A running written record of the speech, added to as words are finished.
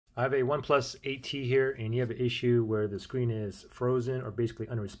I have a OnePlus 8T here, and you have an issue where the screen is frozen or basically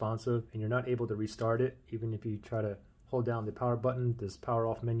unresponsive, and you're not able to restart it. Even if you try to hold down the power button, this power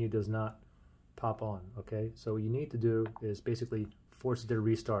off menu does not pop on. Okay, so what you need to do is basically force it to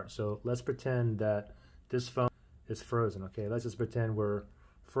restart. So let's pretend that this phone is frozen. Okay, let's just pretend we're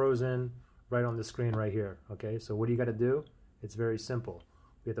frozen right on the screen right here. Okay, so what do you got to do? It's very simple.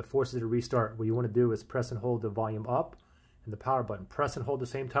 We have to force it to restart. What you want to do is press and hold the volume up and the power button. Press and hold at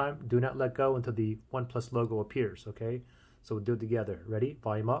the same time. Do not let go until the OnePlus logo appears, okay? So we'll do it together. Ready?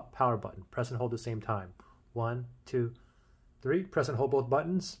 Volume up, power button. Press and hold at the same time. 1, 2, 3. Press and hold both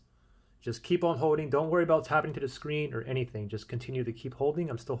buttons. Just keep on holding. Don't worry about what's happening to the screen or anything. Just continue to keep holding.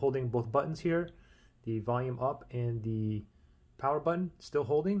 I'm still holding both buttons here. The volume up and the power button. Still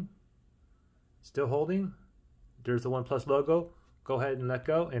holding. Still holding. There's the OnePlus logo. Go ahead and let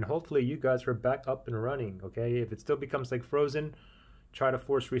go, and hopefully you guys are back up and running. Okay, if it still becomes like frozen, try to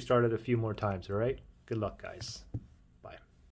force restart it a few more times. All right, good luck guys.